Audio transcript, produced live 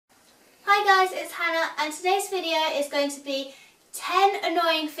Hi guys, it's Hannah and today's video is going to be 10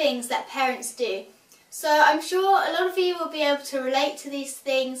 annoying things that parents do. So I'm sure a lot of you will be able to relate to these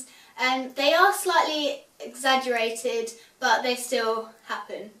things, and they are slightly exaggerated but they still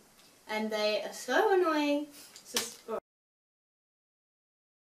happen and they are so annoying.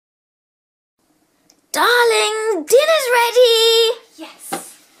 Darling, dinner's ready! Yes!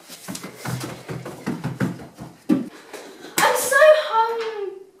 I'm so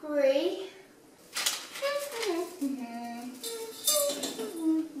hungry.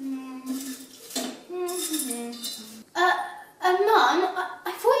 Mum,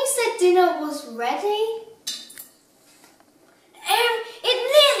 I thought you said dinner was ready? It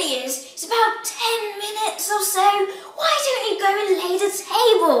nearly is. It's about 10 minutes or so. Why don't you go and lay the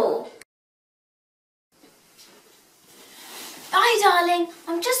table? Bye, darling.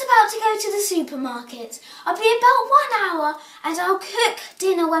 I'm just about to go to the supermarket. I'll be about 1 hour and I'll cook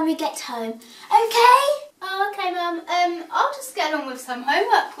dinner when we get home. Okay? Oh, okay, Mum. I'll just get on with some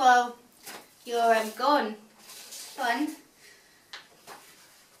homework while you're gone. Fun.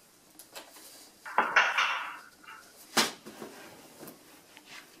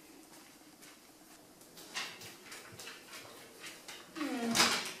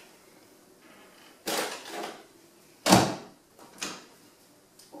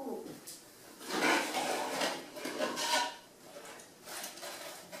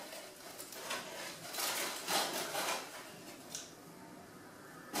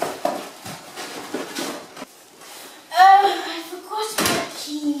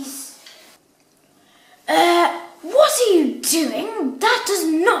 What are you doing? That does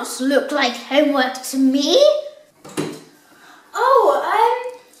not look like homework to me. Oh,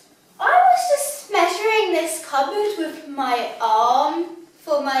 I was just measuring this cupboard with my arm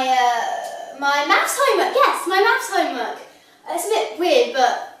for my maths homework. Yes, my maths homework. It's a bit weird,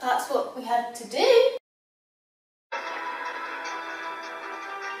 but that's what we had to do.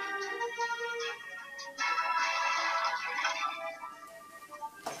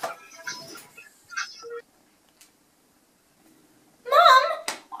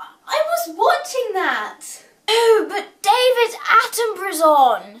 Watching that. Oh, but David Attenborough's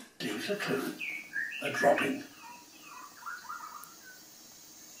on. Leaves a clue, a dropping.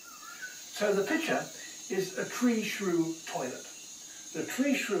 So the picture is a tree shrew toilet. The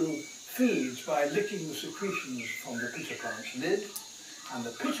tree shrew feeds by licking the secretions from the pitcher plant's lid, and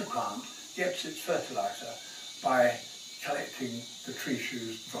the pitcher plant gets its fertiliser by collecting the tree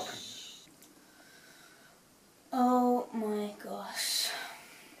shrew's droppings. Oh my gosh.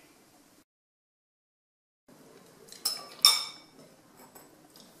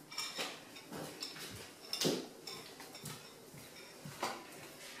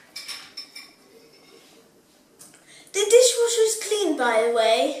 The dishwasher's clean, by the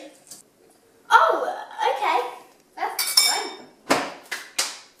way. Oh, okay. That's fine.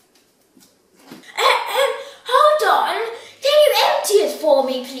 Hold on. Can you empty it for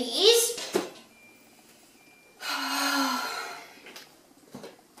me, please?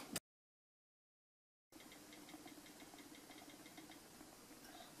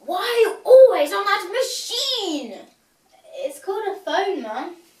 Why are you always on that machine? It's called a phone,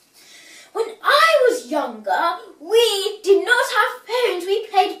 Mum. When I was younger, we did not have phones. We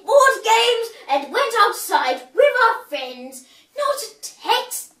played board games and went outside with our friends. Not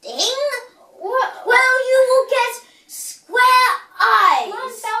texting. What? Well, you will get square eyes.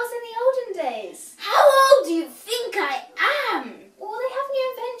 Mum, that was in the olden days. How old do you think I am? Well, they have new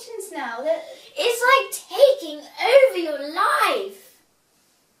inventions now. It's like taking over your life.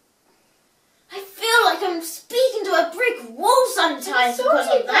 I feel like I'm speaking to a brick wall sometimes because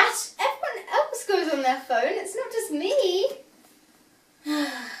of that. Everyone else goes on their phone. It's not just me. Hannah,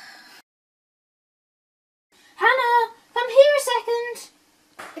 come here a second.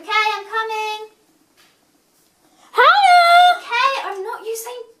 Okay, I'm coming. Hannah! Okay, I'm not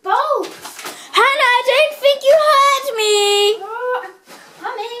using bolts. Hannah, I don't think you heard me. Oh, I'm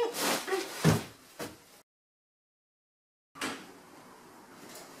coming.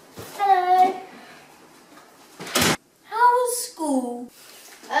 Hello. How was school?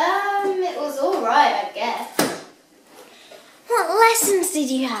 It was alright, I guess. What lessons did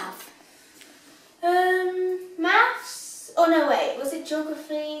you have? Maths? Oh no, wait, was it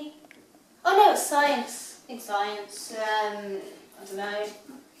geography? Oh no, it's science. I think science. I don't know.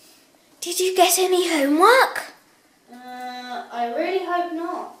 Did you get any homework? I really hope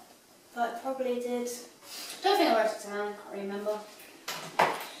not. But I probably did. Don't think I wrote it down, can't remember.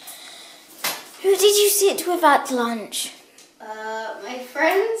 Who did you sit with at lunch? My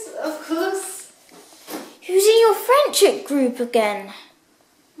friends, of course. Who's in your friendship group again?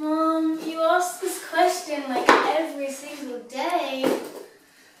 Mum, question like every single day.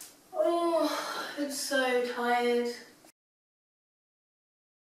 Oh, I'm so tired.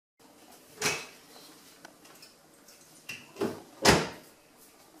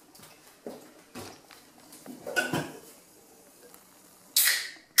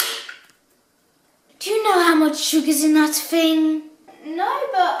 Do you know how much sugar's in that thing? No,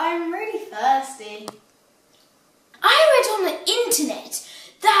 but I'm really thirsty. I read on the internet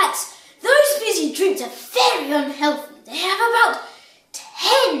that those fizzy drinks are very unhealthy. They have about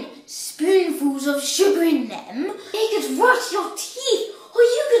 10 spoonfuls of sugar in them. They could rot your teeth, or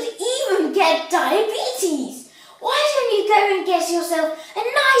you could even get diabetes. Why don't you go and get yourself a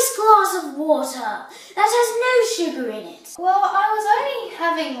nice glass of water that has no sugar in it? Well, I was only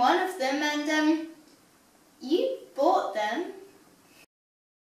having one of them and you bought them.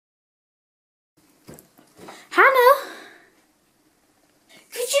 Hannah,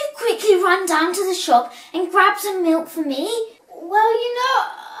 could you quickly run down to the shop and grab some milk for me? Well, you know,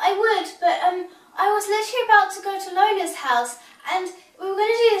 I would, but I was literally about to go to Lola's house and we were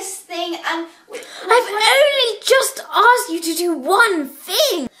going to do this thing and... I've only just asked you to do one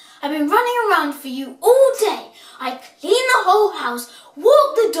thing. I've been running around for you all day. I cleaned the whole house,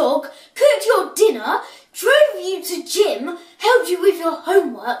 walked the dog, cooked your dinner, drove you to gym, helped you with your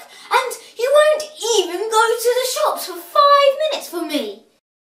homework, and you won't even go to the shops for 5 minutes for me.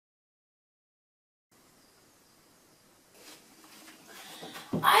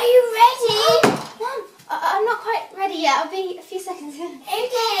 Are you ready? Mum, I'm not quite ready yet. I'll be a few seconds.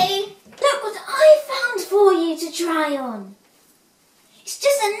 Okay. Look what I found for you to try on. It's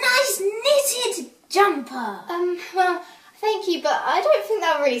just a nice knitted jumper. Well, thank you, but I don't think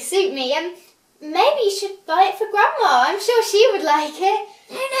that will really suit me. Maybe you should buy it for Grandma. I'm sure she would like it.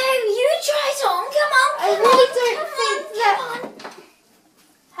 No, you try it on. Come on, I really don't think that...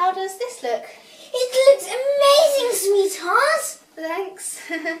 How does this look? It looks amazing, sweetheart. Thanks.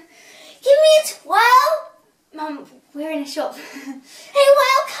 Give me a twirl. Mum, we're in a shop. Hey,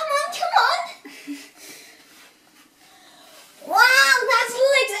 well, come on. Wow, that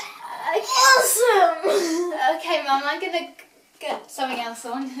looks awesome. Okay, Mum, I'm going to get something else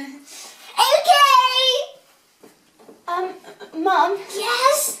on. Okay. Mum?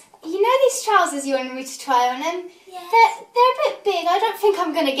 Yes? You know these trousers you wanted me to try on? Yes. They're a bit big. I don't think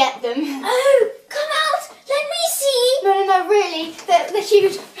I'm going to get them. Oh, come out. Let me see. No, really. They're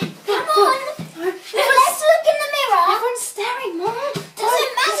huge. Come on. Let's look in the mirror. Everyone's staring, Mum.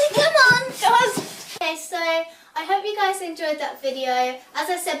 Doesn't matter. Come on. It does. Okay, so I hope you guys enjoyed that video. As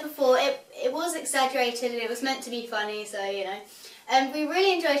I said before, it was exaggerated and it was meant to be funny, so, you know. We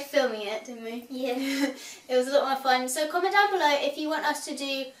really enjoyed filming it, didn't we? Yeah. It was a lot more fun. So comment down below if you want us to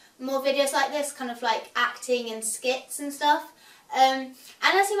do more videos like this, kind of like acting and skits and stuff. And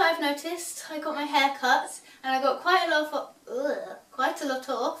as you might have noticed, I got my hair cut and I got quite a lot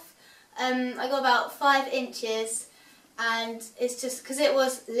off. I got about 5 inches, and it's just because it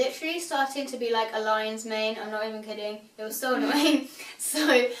was literally starting to be like a lion's mane. I'm not even kidding. It was so annoying.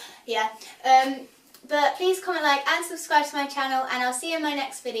 So yeah. But please comment, like and subscribe to my channel, and I'll see you in my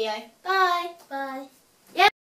next video. Bye. Bye.